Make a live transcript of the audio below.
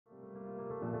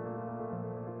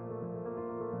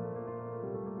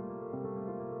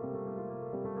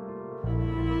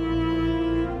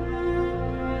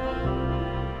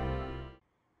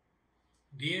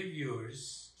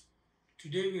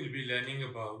Today we will be learning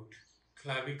about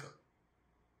clavicle.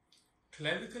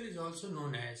 Clavicle is also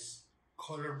known as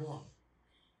collarbone.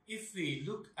 If we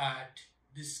look at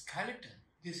this skeleton,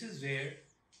 this is where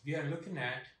we are looking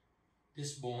at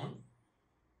this bone.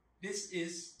 This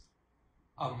is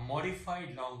a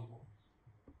modified long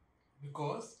bone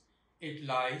because it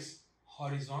lies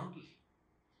horizontally.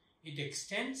 It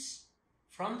extends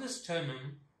from the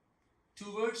sternum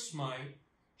towards my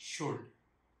shoulder.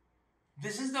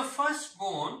 This is the first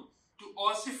bone to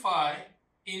ossify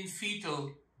in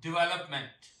fetal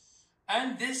development,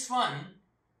 and this one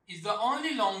is the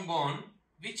only long bone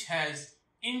which has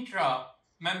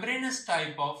intramembranous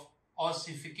type of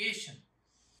ossification.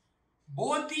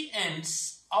 Both the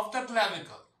ends of the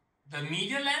clavicle, the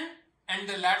medial end and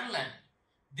the lateral end,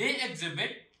 they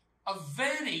exhibit a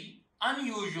very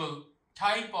unusual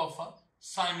type of a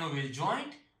synovial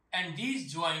joint, and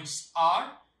these joints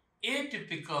are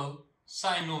atypical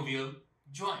synovial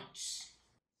joints.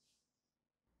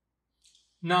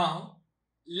 Now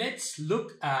let's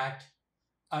look at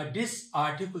a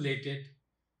disarticulated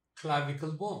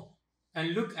clavicle bone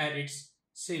and look at its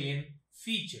salient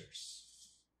features.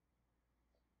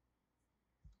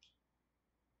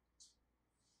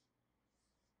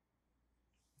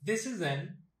 This is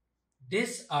an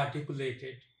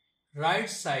disarticulated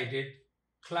right-sided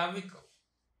clavicle,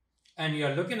 and you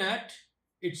are looking at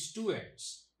its two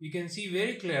ends. You can see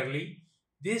very clearly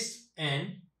this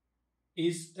end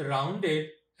is rounded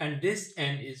and this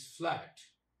end is flat.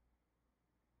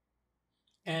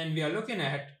 And we are looking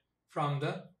at from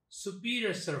the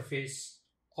superior surface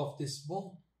of this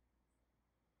bone.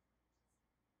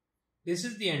 This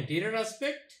is the anterior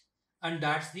aspect and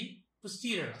that's the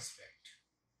posterior aspect.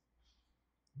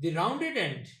 The rounded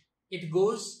end, it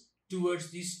goes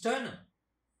towards the sternum,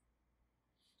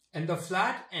 and the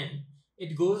flat end,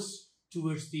 it goes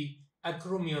towards the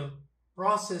acromial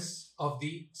process of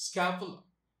the scapula.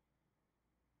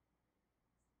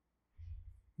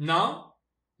 Now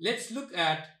let's look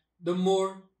at the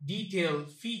more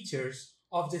detailed features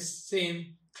of this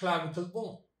same clavicle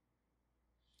bone.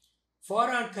 For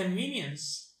our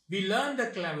convenience, we learn the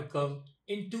clavicle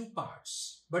in two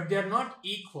parts, but they are not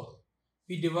equal.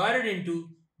 We divide it into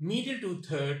medial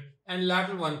 2/3 and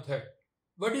lateral 1/3.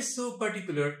 What is so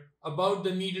particular about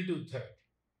the medial 2/3?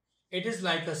 It is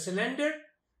like a cylinder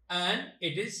and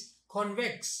it is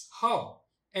convex. How?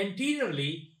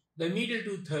 Anteriorly, the medial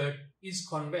 2/3 is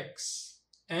convex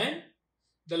and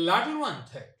the lateral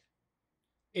 1/3,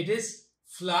 it is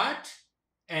flat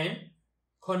and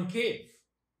concave.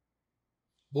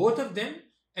 Both of them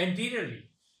anteriorly.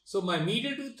 So my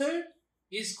medial 2/3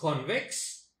 is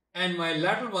convex and my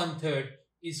lateral 1/3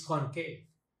 is concave.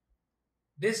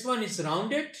 This one is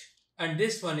rounded and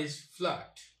this one is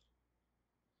flat.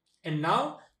 And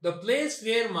now the place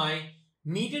where my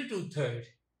medial 2/3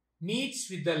 meets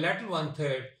with the lateral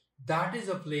 1/3, that is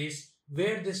a place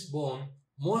where this bone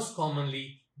most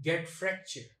commonly get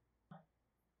fractured.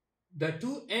 The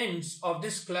two ends of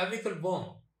this clavicle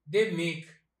bone, they make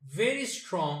very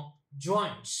strong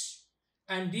joints,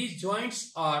 and these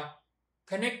joints are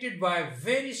connected by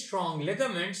very strong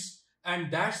ligaments,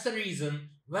 and that's the reason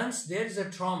once there is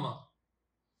a trauma,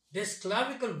 this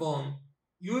clavicle bone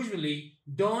usually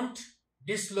don't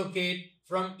dislocate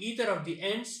from either of the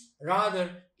ends, rather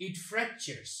it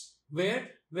fractures.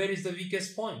 Where is the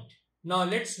weakest point? Now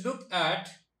let's look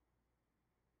at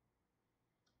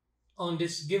on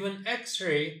this given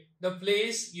x-ray the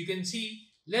place. You can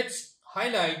see, let's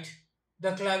highlight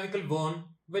the clavicle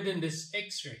bone within this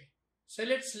x-ray. So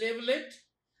let's label it,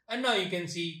 and now you can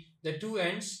see the two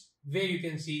ends where you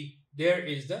can see there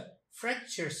is the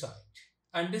fracture site.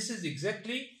 And this is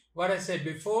exactly what I said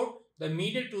before, the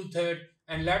medial 2/3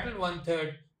 and lateral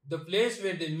 1/3, the place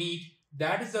where they meet,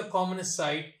 that is the commonest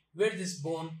site where this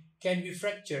bone can be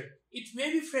fractured. It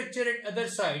may be fractured at other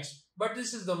sites, but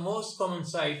this is the most common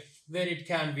site where it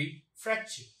can be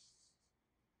fractured.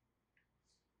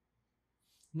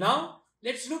 Now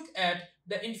let's look at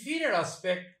the inferior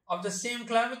aspect of the same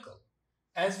clavicle.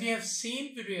 As we have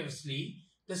seen previously,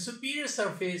 the superior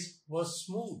surface was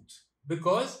smooth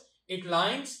because it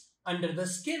lies under the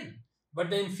skin,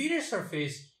 but the inferior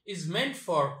surface is meant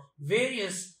for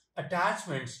various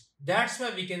attachments. That's why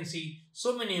we can see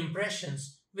so many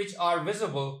impressions which are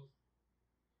visible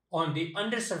on the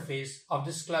undersurface of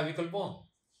this clavicle bone.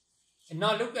 And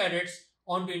now look at it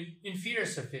on the inferior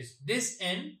surface. This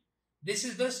end, this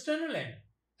is the sternal end,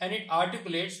 and it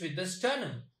articulates with the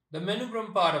sternum, the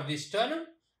manubrium part of the sternum,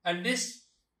 and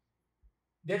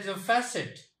there is a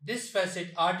facet. This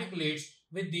facet articulates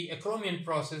with the acromion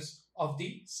process of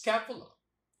the scapula.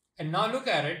 And now look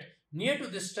at it. Near to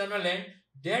the sternal end,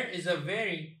 there is a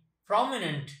very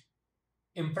prominent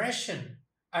impression,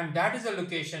 and that is a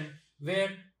location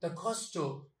where the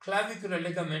costoclavicular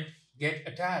ligament get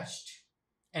attached.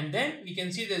 And then we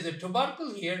can see there's a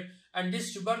tubercle here, and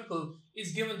this tubercle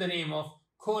is given the name of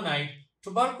conite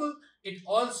tubercle. It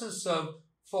also serves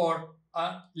for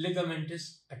a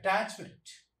ligamentous attachment.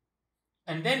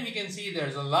 And then we can see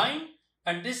there's a line,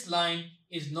 and this line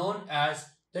is known as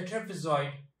the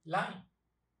trapezoid line.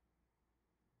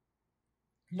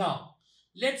 Now,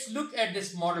 let's look at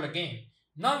this model again.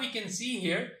 Now we can see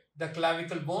here the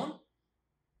clavicle bone,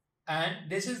 and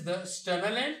this is the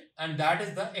sternal end, and that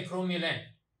is the acromial end.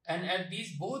 And at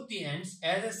these both the ends,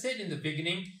 as I said in the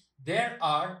beginning, there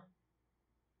are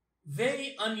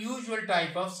very unusual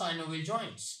type of synovial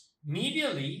joints.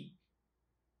 Medially,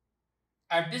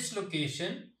 at this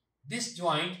location, this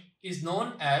joint is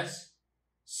known as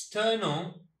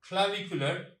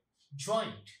sternoclavicular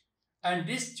joint, and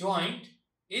this joint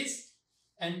is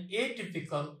an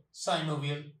atypical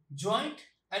synovial joint,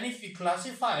 and if we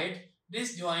classify it,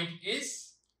 this joint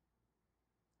is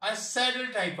a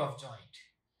saddle type of joint.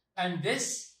 And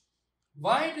this,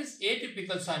 why it is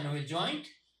atypical synovial joint?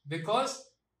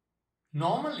 Because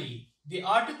normally the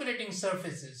articulating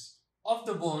surfaces of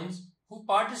the bones who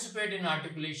participate in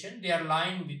articulation, they are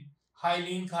lined with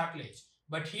hyaline cartilage,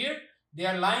 but here they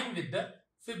are lined with the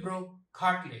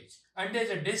fibrocartilage, and there is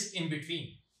a disc in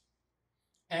between.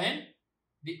 And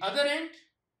the other end,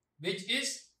 which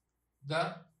is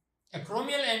the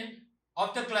acromial end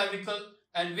of the clavicle,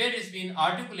 and where it's been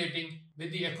articulating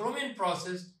with the acromion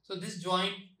process, so this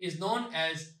joint is known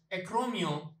as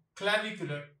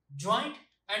acromioclavicular joint,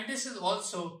 and this is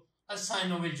also a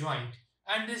synovial joint,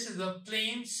 and this is a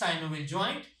plain synovial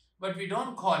joint, but we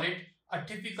don't call it a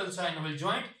typical synovial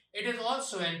joint. It is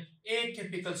also an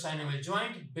atypical synovial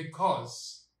joint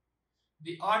because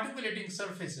the articulating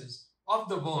surfaces of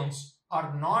the bones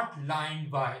are not lined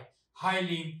by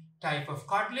hyaline type of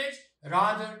cartilage,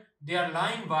 rather they are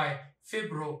lined by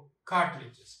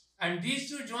fibrocartilages. And these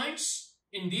two joints,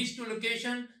 in these two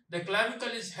locations, the clavicle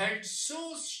is held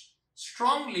so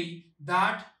strongly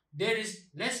that there is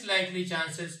less likely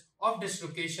chances of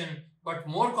dislocation, but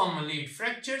more commonly it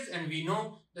fractures, and we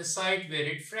know the site where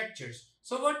it fractures.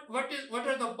 So what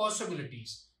are the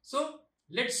possibilities? So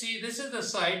let's see, this is the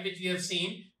site which we have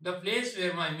seen, the place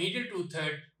where my medial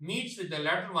 2/3 meets with the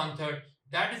lateral 1/3,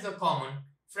 that is a common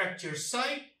fracture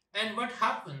site. And what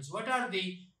happens? What are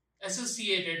the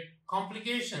associated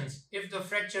complications if the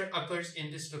fracture occurs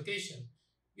in this location?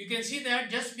 You can see that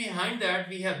just behind that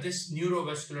we have this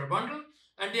neurovascular bundle,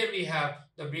 and there we have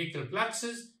the brachial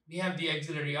plexus, we have the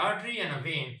axillary artery and a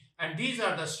vein, and these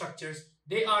are the structures.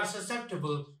 They are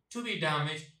susceptible to be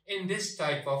damaged in this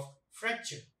type of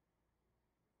fracture.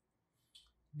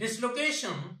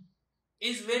 Dislocation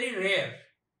is very rare,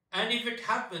 and if it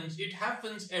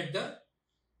happens at the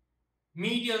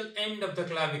medial end of the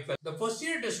clavicle. The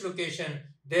posterior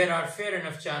dislocation, there are fair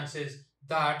enough chances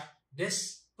that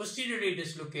this posteriorly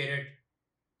dislocated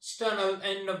sternal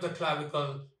end of the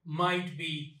clavicle might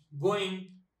be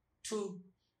going to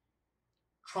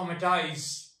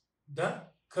traumatize the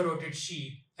carotid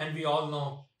sheath, and we all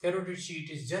know carotid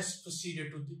sheath is just posterior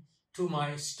to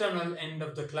my sternal end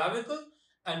of the clavicle,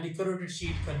 and the carotid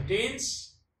sheath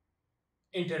contains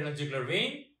internal jugular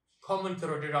vein, common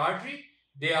carotid artery.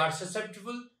 They are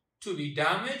susceptible to be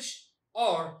damaged,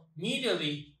 or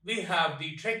medially we have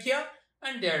the trachea,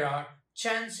 and there are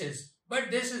chances,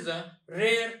 but this is a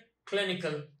rare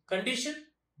clinical condition,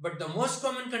 but the most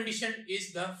common condition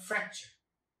is the fracture.